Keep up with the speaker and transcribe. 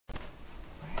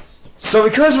So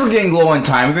because we're getting low on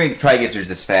time, we're going to try to get through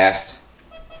this fast.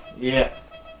 Yeah.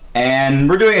 And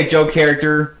we're doing a joke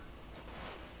character,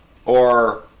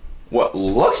 or what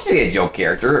looks to be a joke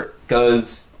character,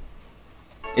 because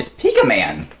it's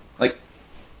Pikaman. Like,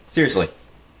 seriously.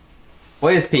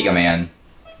 What is Pikaman?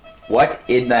 What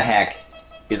in the heck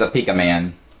is a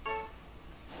Pikaman?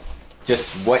 Just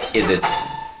what is it?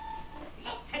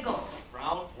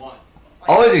 I'll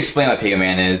always explain what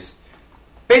Pikaman is.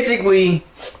 Basically,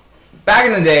 back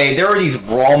in the day, there were these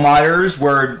Brawl modders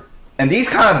where, and these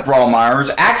kind of Brawl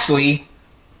modders actually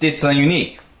did something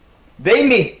unique. They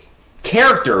made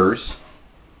characters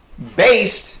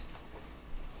based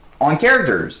on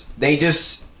characters. They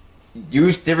just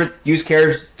used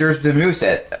characters to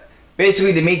moveset.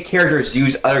 Basically, they made characters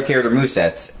use other character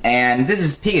movesets, and this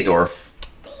is Ganondorf,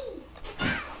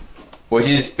 which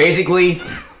is basically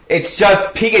it's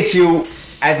just Pikachu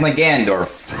as my Ganondorf.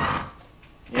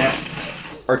 Yeah.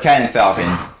 Or Cat and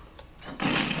Falcon.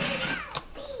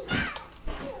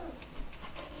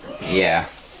 Yeah.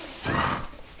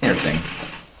 Interesting.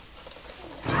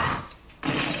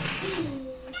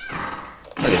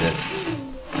 Look at this.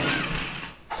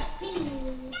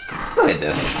 Look at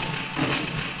this.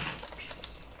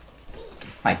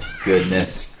 My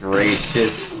goodness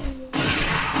gracious.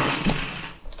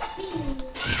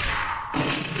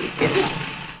 It's just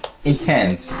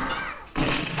intense.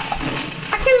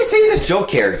 I can't even say he's a joke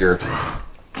character.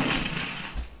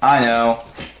 I know.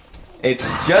 It's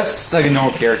just like a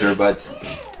normal character, but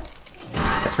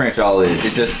that's pretty much all it is.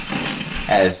 It just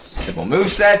has simple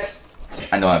moveset.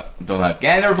 I don't have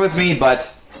Ganondorf with me,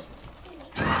 but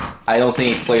I don't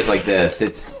think he plays like this.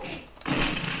 It's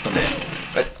something.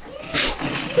 But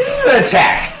this is an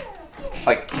attack.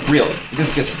 Like, really. It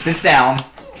just sits down.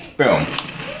 Boom.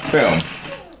 Boom.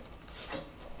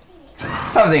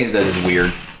 Some things that is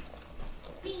weird.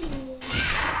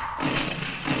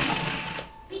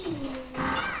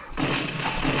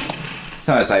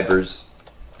 Some of the ciphers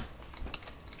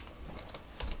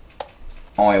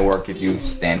only work if you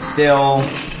stand still,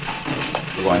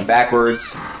 or going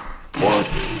backwards, or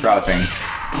crouching.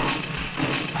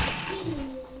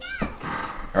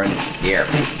 Or in the air.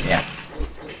 Yeah.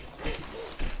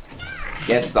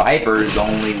 Yes, the hypers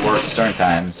only work certain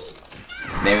times.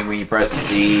 Maybe when you press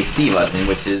the C button,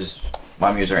 which is what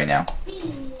I'm using right now.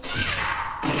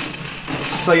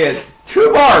 So you get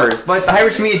 2 bars, but the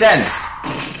hypers can be dense.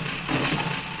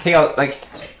 Take out like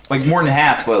more than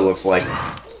half what it looks like.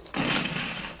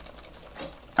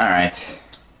 Alright.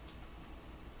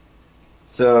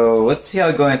 So let's see how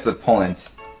it goes against the opponent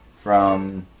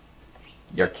from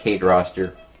the arcade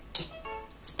roster.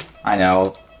 I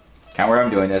know, kind of where I'm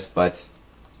doing this, but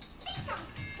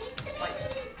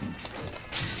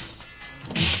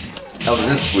oh,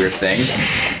 this weird thing.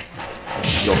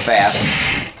 Go fast.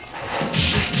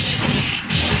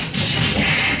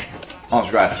 Almost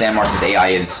forgot Stan Martin's AI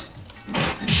is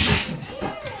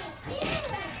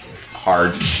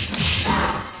hard.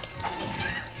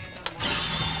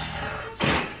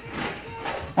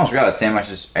 Almost forgot that Stan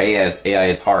Martin's AI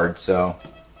is hard, so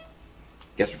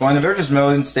guess we're going to Versus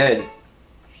mode instead.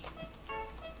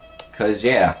 Cause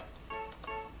yeah.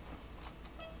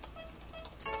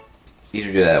 It's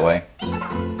easier to do that way.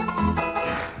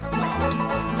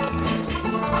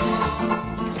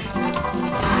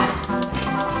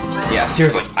 Yeah,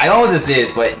 seriously, I don't know what this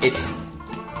is, but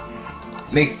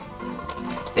makes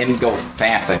him go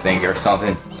fast, I think, or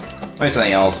something. Maybe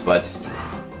something else, but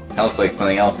it looks like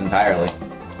something else entirely.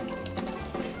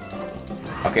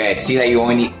 Okay, I see that you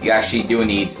actually do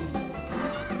need.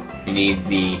 You need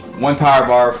the 1 power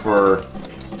bar for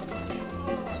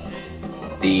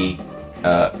the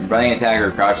running attack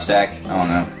or crouch attack. I don't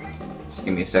know. Just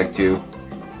give me a sec to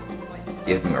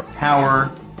give me more power.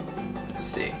 Let's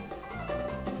see.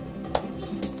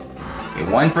 Okay,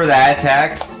 1 for that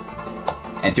attack,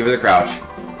 and 2 for the crouch.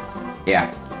 Yeah.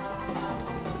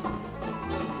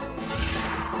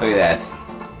 Look at that.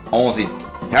 Almost the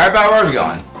entire power bar is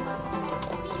gone.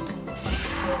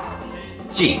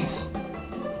 Jeez.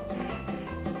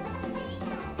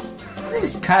 This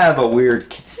is kind of a weird.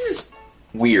 This is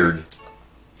weird.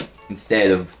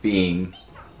 Instead of being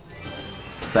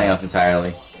something else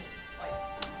entirely.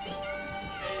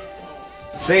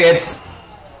 See, it's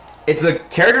a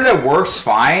character that works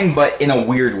fine, but in a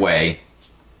weird way.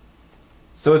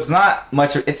 So it's not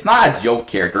much. It's not a joke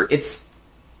character. It's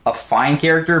a fine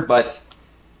character, but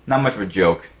not much of a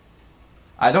joke.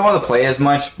 I don't want to play as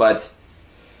much, but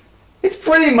it's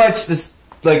pretty much just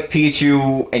like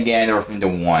Pikachu and Ganondorf into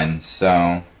one.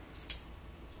 So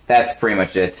that's pretty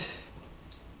much it.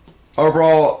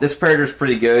 Overall, this character is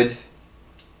pretty good,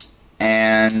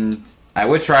 and I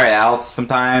would try it out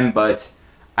sometime, but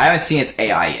I haven't seen its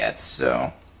AI yet,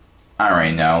 so I don't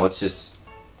really know. Let's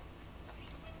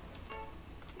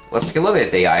take a look at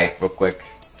its AI real quick.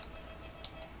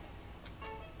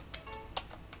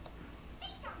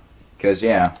 Because,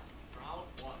 yeah.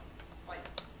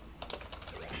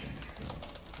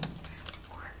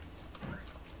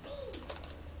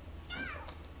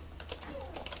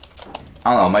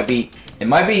 I don't know, it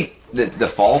might be the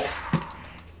default,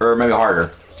 or maybe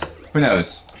harder. Who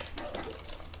knows?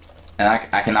 And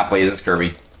I cannot play as this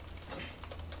Kirby.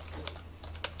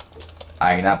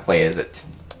 I cannot play as it.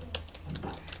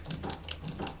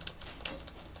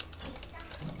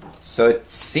 So it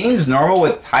seems normal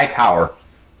with high power.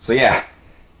 So yeah,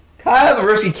 kind of a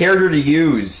risky character to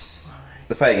use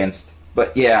to fight against.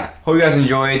 But yeah, hope you guys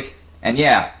enjoyed. And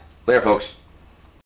yeah, later folks.